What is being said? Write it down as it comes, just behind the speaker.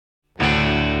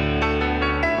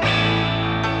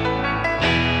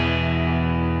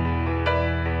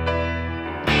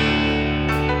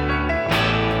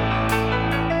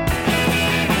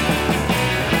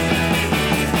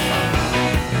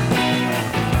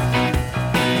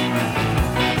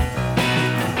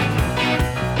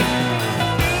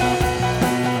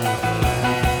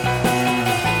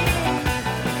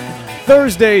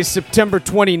Thursday, September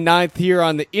 29th, here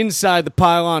on the Inside the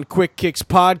Pylon Quick Kicks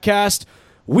podcast.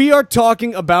 We are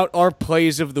talking about our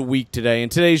plays of the week today, and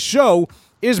today's show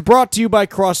is brought to you by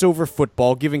Crossover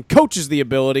Football, giving coaches the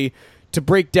ability to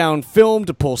break down film,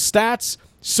 to pull stats,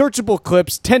 searchable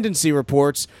clips, tendency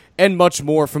reports, and much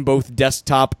more from both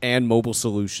desktop and mobile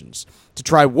solutions. To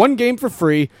try one game for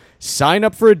free, sign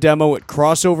up for a demo at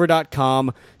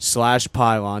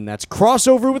crossover.com/pylon. That's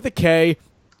crossover with a K.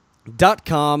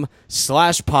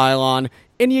 .com/pylon,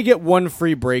 and you get one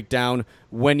free breakdown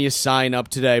when you sign up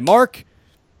today. Mark,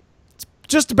 it's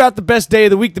just about the best day of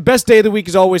the week. The best day of the week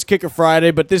is always Kicker Friday,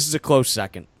 but this is a close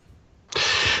second.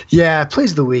 Yeah,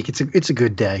 plays of the week. It's a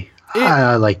good day.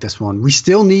 I like this one. We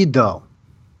still need, though,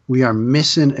 we are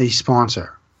missing a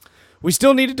sponsor. We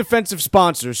still need a defensive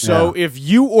sponsor, so if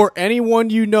you or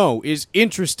anyone you know is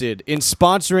interested in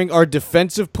sponsoring our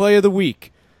defensive play of the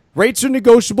week, rates are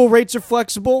negotiable, rates are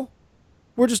flexible.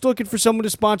 We're just looking for someone to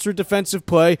sponsor a defensive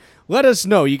play. Let us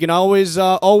know. You can always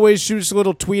shoot us a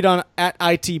little tweet on at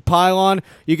 @ITPylon.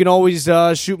 You can always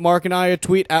shoot Mark and I a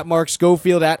tweet at Mark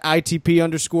Schofield at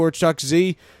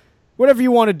ITP_ChuckZ. Whatever you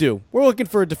want to do. We're looking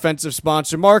for a defensive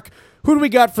sponsor. Mark, who do we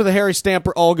got for the Harry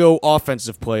Stamper All-Go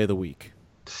offensive play of the week?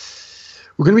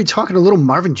 We're going to be talking a little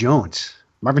Marvin Jones.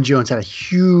 Marvin Jones had a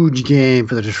huge game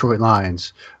for the Detroit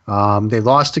Lions. They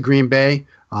lost to Green Bay.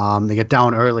 They get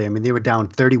down early. I mean, they were down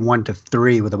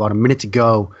 31-3 with about a minute to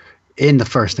go in the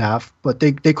first half. But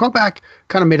they crawled back,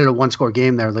 kind of made it a one-score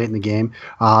game there late in the game.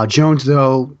 Jones,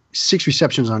 though, 6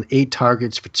 receptions on 8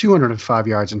 targets for 205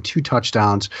 yards and 2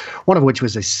 touchdowns, one of which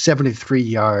was a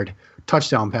 73-yard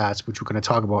touchdown pass, which we're going to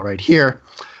talk about right here.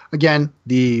 Again,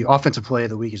 the offensive play of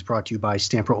the week is brought to you by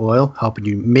Stamper Oil, helping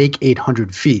you make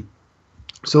 800 feet.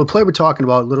 So the play we're talking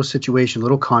about, little situation,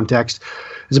 little context,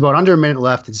 is about under a minute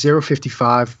left. It's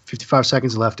 55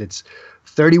 seconds left. It's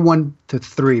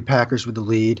 31-3, Packers with the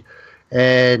lead.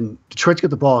 And Detroit's got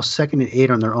the ball 2nd and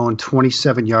 8 on their own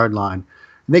 27-yard line.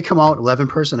 And they come out, 11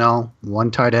 personnel,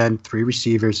 1 tight end, 3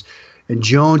 receivers. And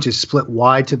Jones is split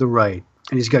wide to the right.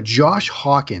 And he's got Josh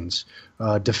Hawkins,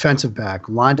 defensive back,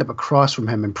 lined up across from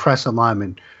him in press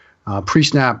alignment.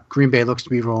 Pre-snap, Green Bay looks to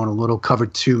be rolling a little cover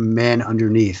 2 man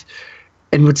underneath.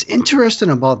 And what's interesting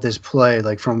about this play,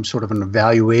 like from sort of an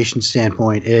evaluation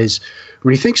standpoint, is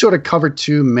when you think sort of cover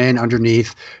 2 men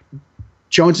underneath,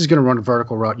 Jones is going to run a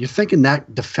vertical route. You're thinking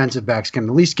that defensive back's going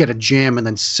to at least get a jam and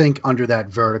then sink under that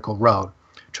vertical route.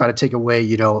 Try to take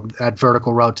away, that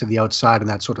vertical route to the outside and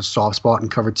that sort of soft spot in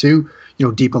cover 2,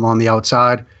 deep along the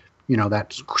outside,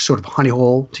 that sort of honey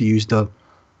hole, to use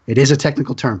it is a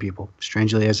technical term, people,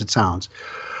 strangely as it sounds.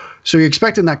 So you're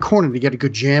expecting that corner to get a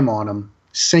good jam on him,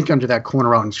 sink under that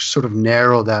corner out and sort of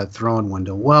narrow that throwing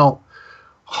window. Well,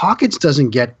 Hawkins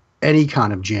doesn't get any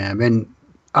kind of jam. And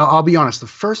I'll be honest, the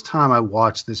first time I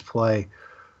watched this play,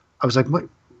 I was like,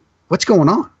 what's going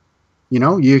on?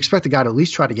 You expect the guy to at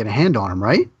least try to get a hand on him,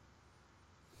 right?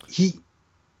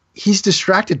 He's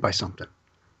distracted by something.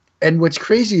 And what's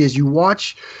crazy is you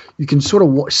can sort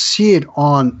of see it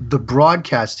on the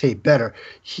broadcast tape better.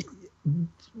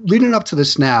 Leading up to the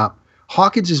snap,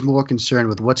 Hawkins is more concerned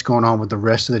with what's going on with the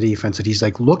rest of the defense, that he's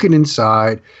like looking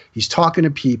inside, he's talking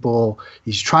to people,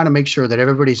 he's trying to make sure that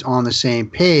everybody's on the same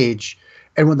page.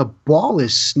 And when the ball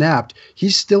is snapped,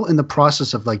 he's still in the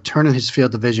process of like turning his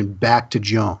field of vision back to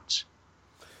Jones.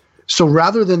 So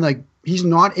rather than he's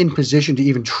not in position to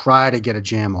even try to get a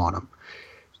jam on him.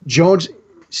 Jones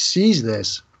sees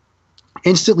this,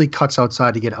 instantly cuts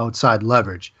outside to get outside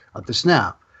leverage at the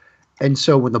snap. And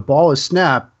so when the ball is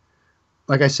snapped,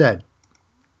 like I said,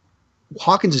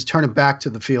 Hawkins is turning back to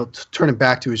the field, turning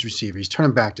back to his receiver. He's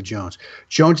turning back to Jones.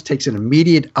 Jones takes an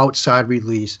immediate outside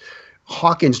release.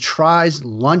 Hawkins tries,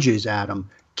 lunges at him,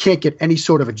 can't get any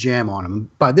sort of a jam on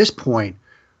him. By this point,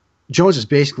 Jones has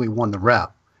basically won the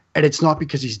rep. And it's not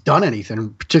because he's done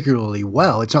anything particularly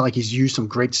well. It's not like he's used some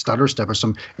great stutter step or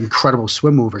some incredible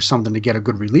swim move or something to get a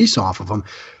good release off of him.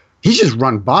 He's just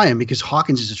run by him because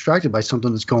Hawkins is distracted by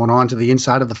something that's going on to the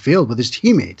inside of the field with his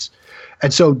teammates.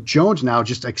 And so Jones now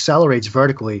just accelerates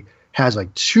vertically, has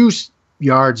 2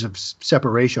 yards of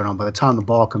separation on by the time the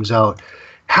ball comes out,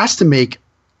 has to make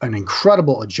an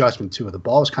incredible adjustment to it. The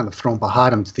ball is kind of thrown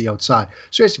behind him to the outside.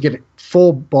 So he has to get a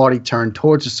full body turn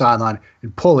towards the sideline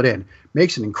and pull it in.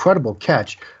 Makes an incredible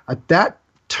catch. That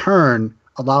turn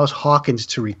allows Hawkins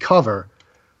to recover,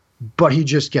 but he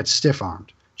just gets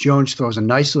stiff-armed. Jones throws a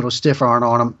nice little stiff arm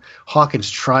on him. Hawkins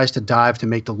tries to dive to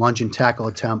make the lunge and tackle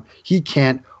attempt. He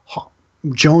can't.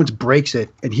 Jones breaks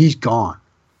it, and he's gone.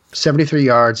 73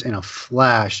 yards in a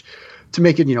flash to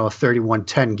make it, a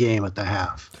 31-10 game at the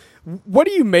half. What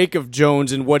do you make of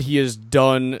Jones and what he has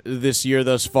done this year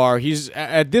thus far? He's,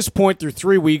 at this point, through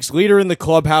 3 weeks, leader in the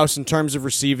clubhouse in terms of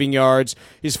receiving yards.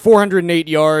 He's 408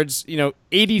 yards,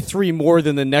 83 more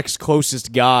than the next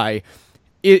closest guy.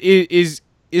 Is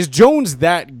Jones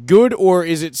that good, or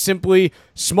is it simply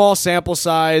small sample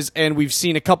size and we've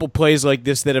seen a couple plays like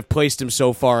this that have placed him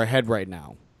so far ahead right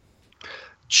now?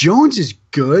 Jones is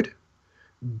good,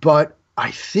 but I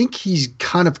think he's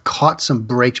kind of caught some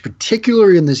breaks,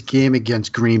 particularly in this game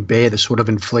against Green Bay, that sort of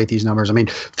inflate these numbers. I mean,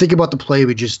 think about the play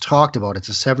we just talked about. It's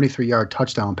a 73-yard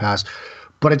touchdown pass,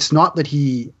 but it's not that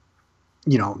he,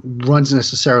 runs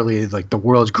necessarily like the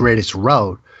world's greatest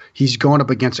route. He's going up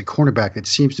against a cornerback that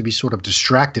seems to be sort of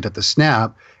distracted at the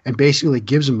snap and basically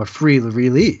gives him a free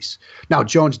release. Now,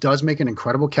 Jones does make an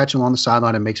incredible catch along the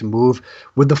sideline and makes a move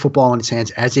with the football in his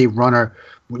hands as a runner,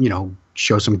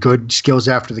 shows some good skills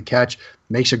after the catch,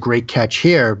 makes a great catch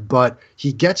here, but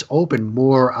he gets open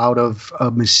more out of a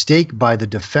mistake by the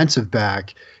defensive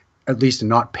back, at least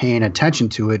not paying attention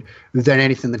to it, than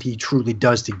anything that he truly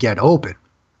does to get open.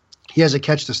 He has a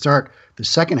catch to start the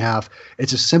second half.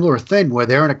 It's a similar thing where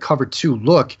they're in a cover 2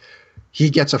 look. He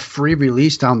gets a free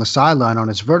release down the sideline on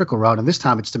his vertical route, and this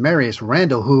time it's Demarius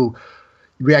Randall, who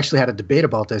we actually had a debate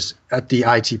about this at the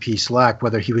ITP Slack,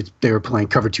 whether they were playing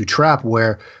cover 2 trap,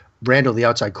 where Randall, the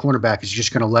outside cornerback, is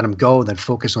just going to let him go, then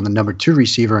focus on the number 2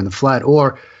 receiver in the flat,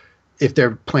 or if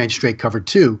they're playing straight cover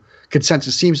 2.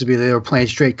 Consensus seems to be they were playing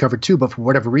straight cover 2, but for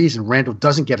whatever reason, Randall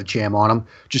doesn't get a jam on him,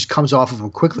 just comes off of him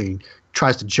quickly,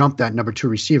 tries to jump that number 2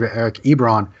 receiver, Eric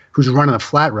Ebron, who's running a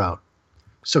flat route.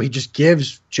 So he just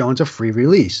gives Jones a free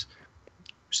release.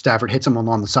 Stafford hits him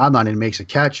along the sideline and makes a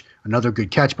catch, another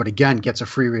good catch, but again, gets a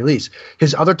free release.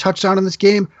 His other touchdown in this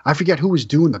game, I forget who was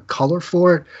doing the color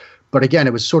for it, but again,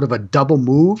 it was sort of a double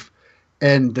move,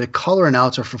 and the color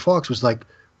announcer for Fox was like,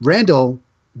 Randall,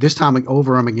 this time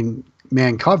over him in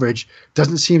man coverage,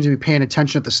 doesn't seem to be paying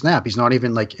attention at the snap. He's not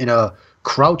even like in a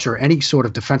crouch or any sort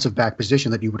of defensive back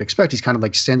position that you would expect. He's kind of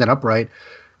like standing upright.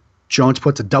 Jones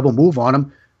puts a double move on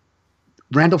him.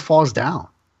 Randall falls down.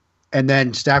 And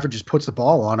then Stafford just puts the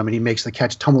ball on him and he makes the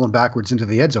catch tumbling backwards into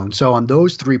the end zone. So on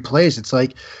those 3 plays, it's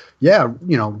like, yeah,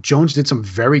 Jones did some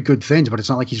very good things, but it's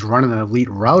not like he's running an elite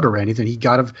route or anything. He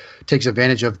takes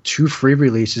advantage of 2 free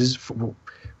releases. For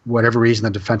whatever reason, the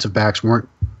defensive backs weren't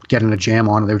getting a jam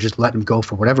on him. They were just letting him go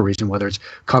for whatever reason, whether it's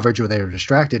coverage or they were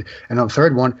distracted. And on the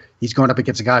third one, he's going up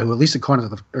against a guy who, at least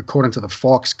according to the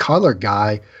Fox color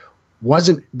guy,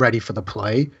 wasn't ready for the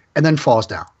play and then falls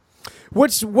down.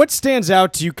 What stands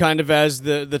out to you kind of as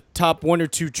the top 1 or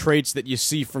 2 traits that you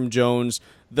see from Jones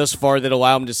thus far that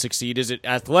allow him to succeed? Is it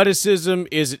athleticism?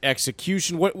 Is it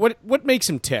execution? What makes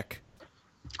him tick?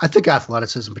 I think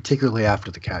athleticism, particularly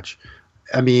after the catch.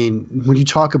 I mean, when you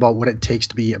talk about what it takes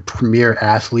to be a premier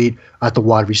athlete at the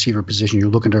wide receiver position, you're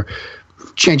looking to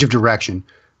change of direction,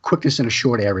 quickness in a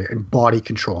short area, and body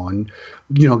control. And,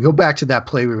 go back to that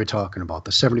play we were talking about,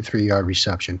 the 73-yard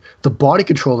reception. The body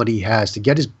control that he has to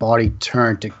get his body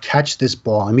turned to catch this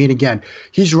ball. I mean, again,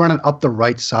 he's running up the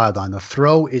right sideline. The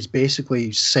throw is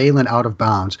basically sailing out of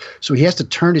bounds. So he has to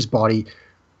turn his body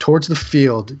towards the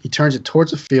field. He turns it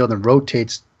towards the field and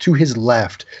rotates to his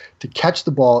left to catch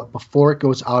the ball before it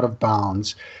goes out of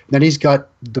bounds. Then he's got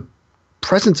the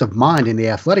presence of mind and the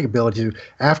athletic ability to,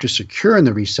 after securing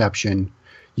the reception,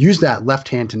 use that left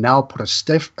hand to now put a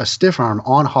stiff arm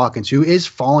on Hawkins, who is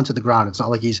falling to the ground. It's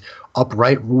not like he's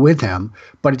upright with him,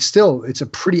 but it's a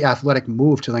pretty athletic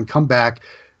move to then come back,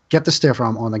 get the stiff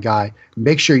arm on the guy,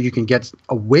 make sure you can get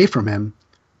away from him,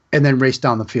 and then race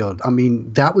down the field. I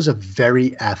mean, that was a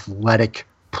very athletic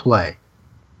play.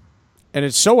 And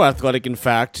it's so athletic, in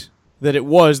fact, that it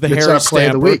was the Harry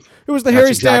Stamper. It was the That's Harry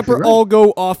exactly Stamper right.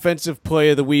 All-Go Offensive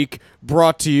Play of the Week,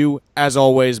 brought to you, as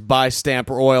always, by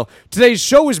Stamper Oil. Today's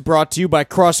show is brought to you by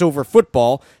Crossover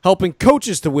Football, helping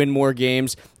coaches to win more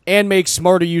games and make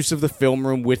smarter use of the film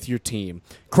room with your team.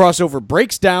 Crossover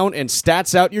breaks down and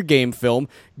stats out your game film,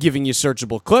 giving you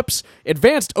searchable clips,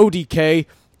 advanced ODK,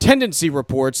 tendency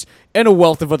reports, and a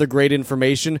wealth of other great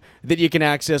information that you can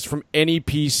access from any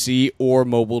PC or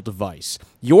mobile device.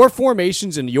 Your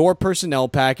formations and your personnel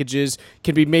packages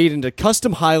can be made into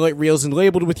custom highlight reels and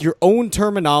labeled with your own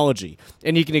terminology,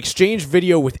 and you can exchange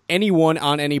video with anyone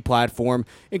on any platform,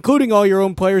 including all your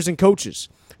own players and coaches.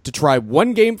 To try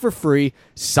one game for free,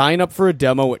 sign up for a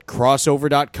demo at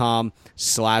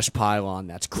crossover.com/pylon.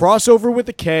 That's crossover with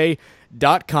a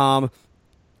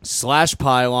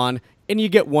K.com/pylon. And you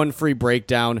get one free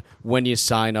breakdown when you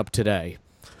sign up today.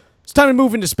 It's time to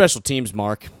move into special teams,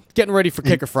 Mark. Getting ready for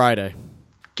Kicker Friday.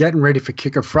 Getting ready for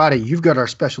Kicker Friday. You've got our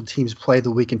special teams play of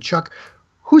the week. And Chuck,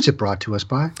 Who's it brought to us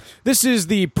by? This is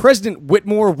the President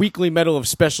Whitmore Weekly Medal of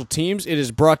Special Teams. It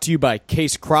is brought to you by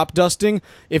Case Crop Dusting.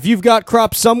 If you've got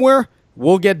crop somewhere,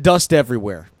 we'll get dust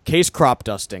everywhere. Case Crop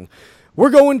Dusting.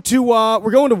 We're going to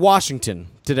Washington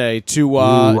today to.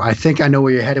 I think I know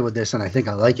where you're headed with this, and I think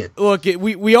I like it. Look,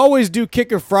 we always do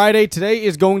Kicker Friday. Today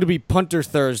is going to be Punter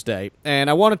Thursday, and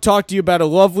I want to talk to you about a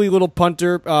lovely little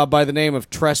punter by the name of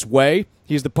Tress Way.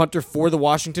 He's the punter for the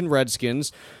Washington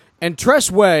Redskins, and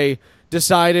Tress Way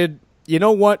decided, you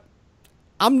know what?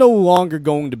 I'm no longer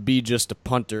going to be just a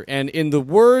punter. And in the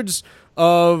words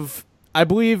of, I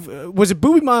believe, was it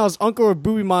Boobie Miles' uncle or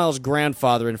Boobie Miles'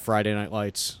 grandfather in Friday Night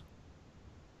Lights?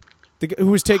 Who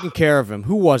was taking care of him?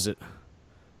 Who was it?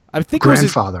 I think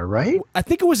grandfather, it was right? I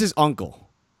think it was his uncle.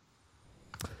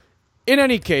 In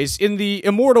any case, in the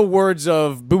immortal words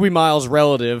of Boobie Miles'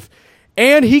 relative,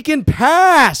 and he can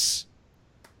pass!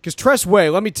 Because Tress Way,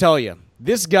 let me tell you,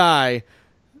 this guy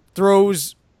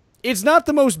throws... It's not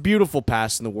the most beautiful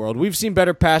pass in the world. We've seen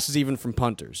better passes even from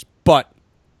punters. But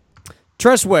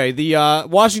Tress Way, the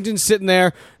Washington's sitting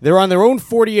there. They're on their own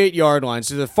 48-yard line,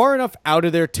 so they're far enough out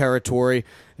of their territory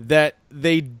that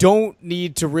they don't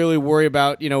need to really worry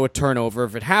about, a turnover.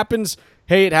 If it happens,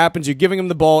 hey, it happens. You're giving them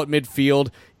the ball at midfield.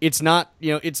 It's not,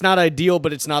 it's not ideal,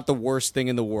 but it's not the worst thing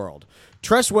in the world.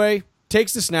 Tress Way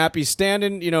takes the snap. He's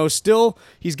standing, still,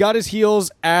 he's got his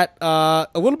heels at a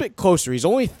little bit closer. He's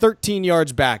only 13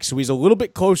 yards back, so he's a little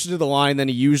bit closer to the line than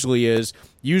he usually is.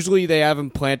 Usually they have him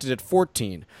planted at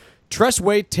 14. Tress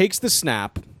Way takes the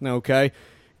snap, okay,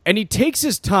 and he takes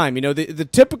his time. The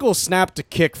typical snap to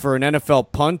kick for an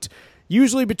NFL punt,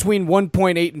 usually between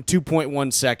 1.8 and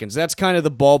 2.1 seconds. That's kind of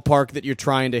the ballpark that you're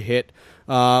trying to hit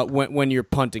when you're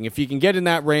punting. If you can get in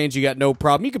that range, you got no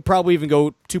problem. You could probably even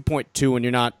go 2.2 and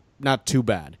you're not too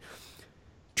bad.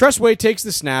 Tress Way takes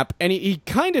the snap, and he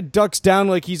kind of ducks down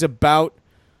like he's about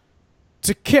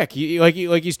to kick, like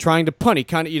he's trying to punt. He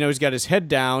kind of, he's got his head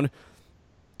down,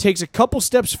 takes a couple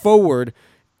steps forward,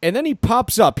 and then he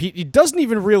pops up. He doesn't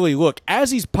even really look.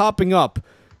 As he's popping up,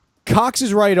 cocks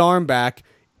his right arm back,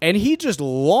 and he just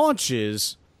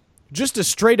launches just a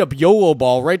straight-up YOLO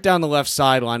ball right down the left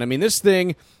sideline. I mean, this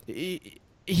thing,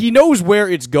 he knows where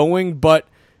it's going, but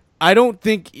I don't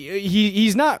think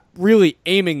he's not really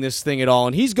aiming this thing at all,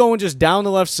 and he's going just down the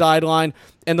left sideline,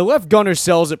 and the left gunner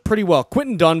sells it pretty well.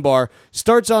 Quinton Dunbar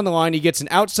starts on the line. He gets an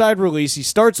outside release. He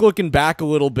starts looking back a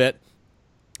little bit,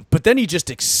 but then he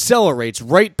just accelerates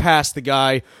right past the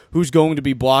guy who's going to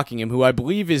be blocking him, who I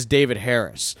believe is David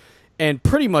Harris, and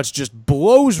pretty much just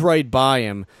blows right by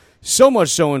him. So much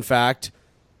so, in fact,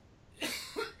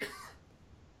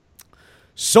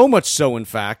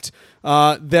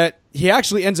 that he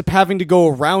actually ends up having to go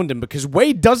around him because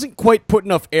Wade doesn't quite put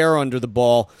enough air under the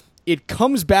ball. It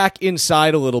comes back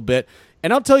inside a little bit.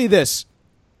 And I'll tell you this,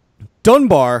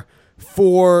 Dunbar,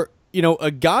 for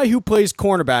a guy who plays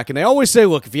cornerback, and they always say,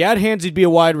 look, if he had hands, he'd be a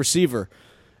wide receiver.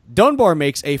 Dunbar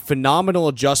makes a phenomenal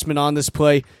adjustment on this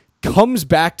play, comes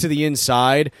back to the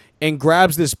inside, and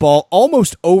grabs this ball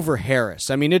almost over Harris.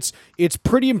 I mean, it's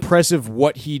pretty impressive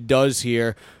what he does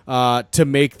here to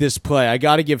make this play. I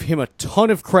got to give him a ton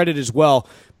of credit as well.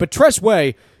 But Tress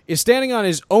Way is standing on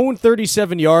his own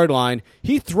 37-yard line.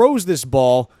 He throws this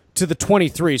ball to the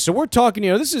 23. So we're talking,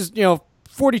 this is,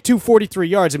 42, 43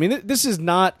 yards. I mean, this is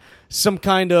not some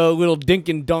kind of little dink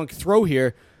and dunk throw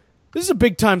here. This is a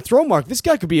big-time throw, Mark. This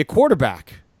guy could be a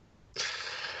quarterback.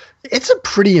 It's a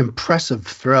pretty impressive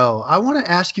throw. I want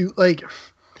to ask you,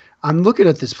 I'm looking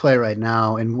at this play right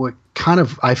now, and what kind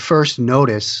of I first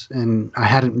noticed, and I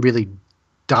hadn't really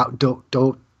dived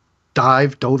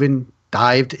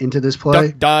into this play.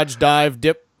 Duck, dodge, dive,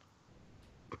 dip.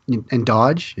 And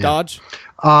dodge? Yeah. Dodge.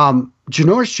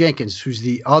 Janoris Jenkins, who's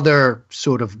the other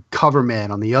sort of cover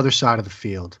man on the other side of the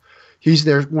field, he's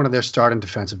one of their starting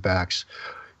defensive backs.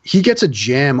 He gets a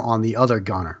jam on the other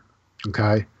gunner,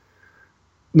 okay?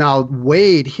 Now,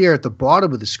 Wade here at the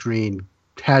bottom of the screen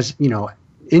has,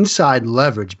 inside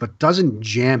leverage, but doesn't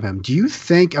jam him. Do you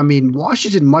think,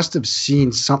 Washington must have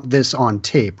seen this on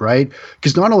tape, right?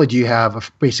 Because not only do you have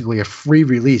basically a free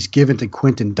release given to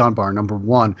Quinton Dunbar, number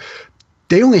one,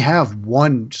 they only have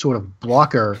one sort of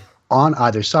blocker on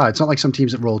either side. It's not like some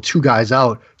teams that roll two guys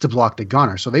out to block the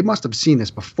gunner. So they must have seen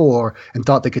this before and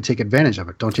thought they could take advantage of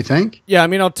it, don't you think? Yeah,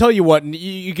 I'll tell you what,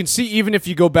 you can see even if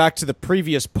you go back to the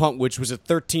previous punt, which was at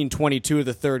 13:22 of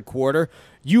the third quarter,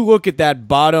 you look at that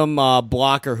bottom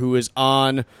blocker who is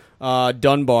on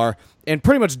Dunbar, and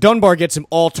pretty much Dunbar gets him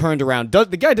all turned around.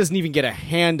 The guy doesn't even get a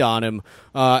hand on him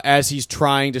as he's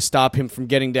trying to stop him from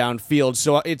getting downfield.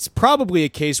 So it's probably a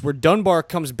case where Dunbar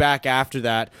comes back after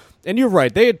that, And you're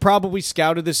right. They had probably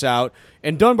scouted this out,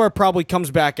 and Dunbar probably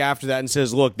comes back after that and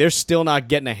says, look, they're still not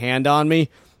getting a hand on me.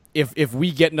 If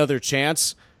we get another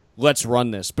chance, let's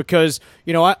run this. Because,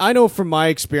 I know from my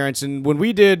experience, and when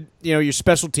we did, your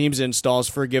special teams installs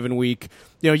for a given week,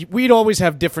 we'd always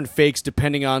have different fakes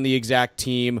depending on the exact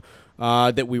team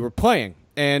that we were playing.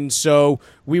 And so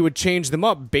we would change them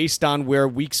up based on where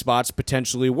weak spots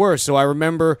potentially were. So I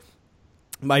remember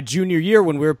my junior year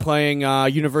when we were playing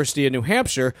University of New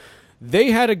Hampshire,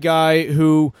 they had a guy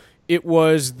who it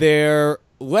was their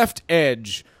left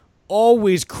edge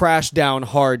always crashed down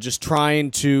hard, just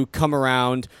trying to come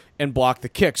around and block the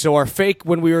kick. So our fake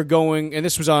when we were going, and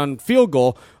this was on field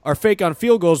goal, our fake on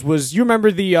field goals was, you remember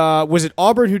was it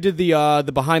Auburn who did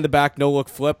the behind the back no look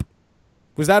flip?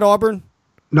 Was that Auburn?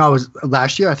 No, it was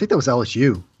last year. I think that was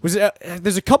LSU.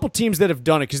 There's a couple teams that have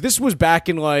done it, because this was back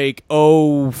in like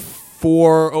 04,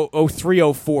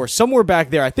 03, 04, somewhere back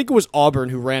there. I think it was Auburn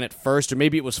who ran it first, or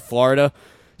maybe it was Florida.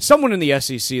 Someone in the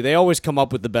SEC. They always come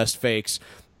up with the best fakes.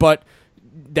 But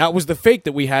that was the fake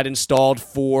that we had installed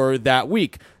for that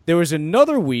week. There was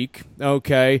another week,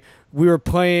 we were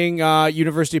playing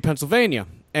University of Pennsylvania.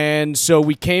 And so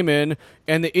we came in,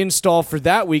 and the install for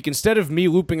that week, instead of me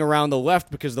looping around the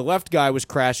left because the left guy was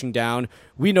crashing down,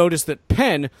 we noticed that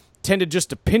Penn tended just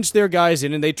to pinch their guys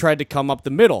in, and they tried to come up the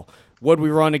middle. What did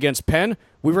we run against Penn?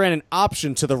 We ran an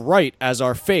option to the right as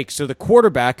our fake. So the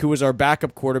quarterback, who was our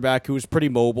backup quarterback, who was pretty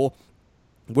mobile,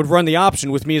 would run the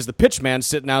option with me as the pitch man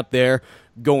sitting out there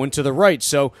going to the right.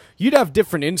 So you'd have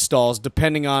different installs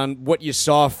depending on what you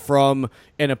saw from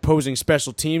an opposing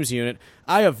special teams unit.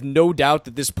 I have no doubt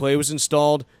that this play was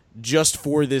installed just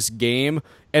for this game,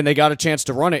 and they got a chance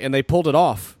to run it, and they pulled it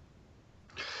off.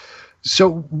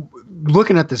 So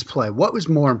looking at this play, what was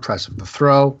more impressive, the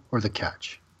throw or the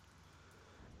catch?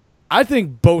 I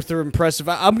think both are impressive.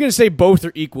 I'm going to say both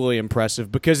are equally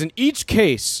impressive, because in each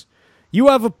case, you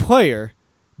have a player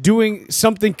doing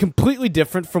something completely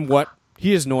different from what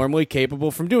he is normally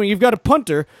capable from doing. You've got a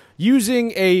punter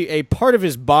using a part of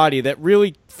his body that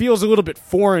really feels a little bit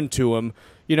foreign to him.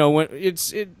 When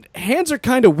hands are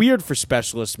kind of weird for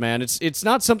specialists, man. It's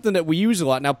not something that we use a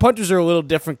lot. Now, punters are a little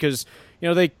different because,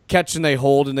 they catch and they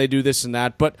hold and they do this and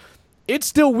that, but it's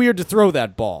still weird to throw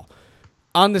that ball.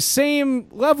 On the same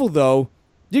level, though,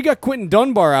 you got Quinton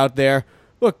Dunbar out there.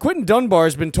 Look, Quinton Dunbar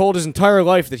has been told his entire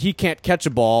life that he can't catch a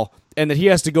ball and that he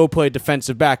has to go play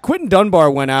defensive back. Quinton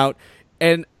Dunbar went out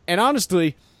and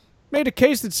honestly made a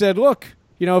case that said, look,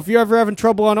 if you're ever having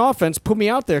trouble on offense, put me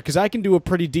out there because I can do a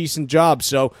pretty decent job.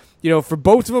 So, for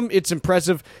both of them, it's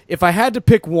impressive. If I had to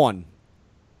pick one,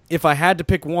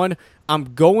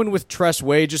 I'm going with Tress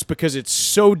Way just because it's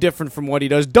so different from what he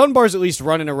does. Dunbar's at least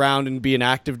running around and being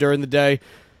active during the day.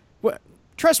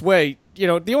 Tress Way,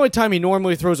 the only time he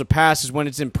normally throws a pass is when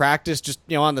it's in practice, just,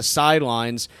 on the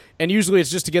sidelines. And usually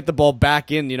it's just to get the ball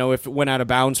back in, if it went out of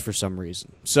bounds for some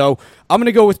reason. So I'm going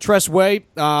to go with Tress Way.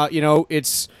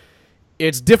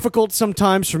 It's difficult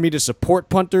sometimes for me to support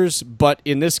punters, but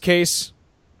in this case,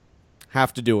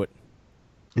 have to do it.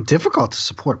 And difficult to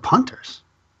support punters.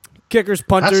 Kickers,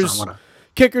 punters.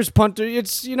 Kickers, punter.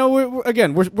 It's, we're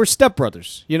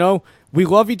stepbrothers. We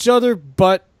love each other,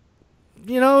 but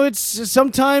it's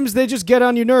sometimes they just get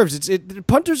on your nerves.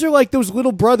 Punters are like those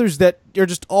little brothers that are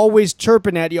just always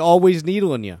chirping at you, always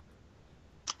needling you.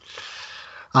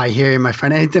 I hear you, my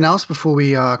friend. Anything else before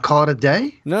we call it a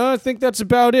day? No, I think that's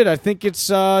about it. I think it's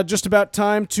just about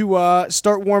time to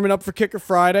start warming up for Kicker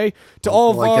Friday. To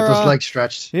all of our get those legs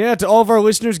stretched. Yeah, to all of our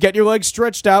listeners, get your legs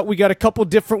stretched out. We got a couple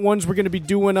different ones we're going to be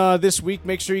doing this week.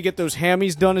 Make sure you get those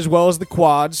hammies done as well as the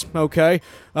quads, okay?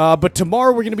 But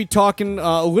tomorrow we're going to be talking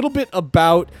a little bit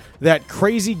about that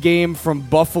crazy game from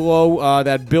Buffalo,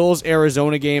 that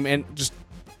Bills-Arizona game, and just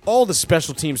all the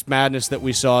special teams madness that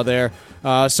we saw there.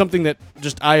 Something that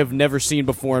just I have never seen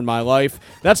before in my life.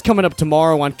 That's coming up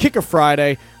tomorrow on Kicker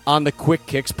Friday on the Quick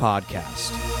Kicks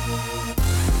podcast.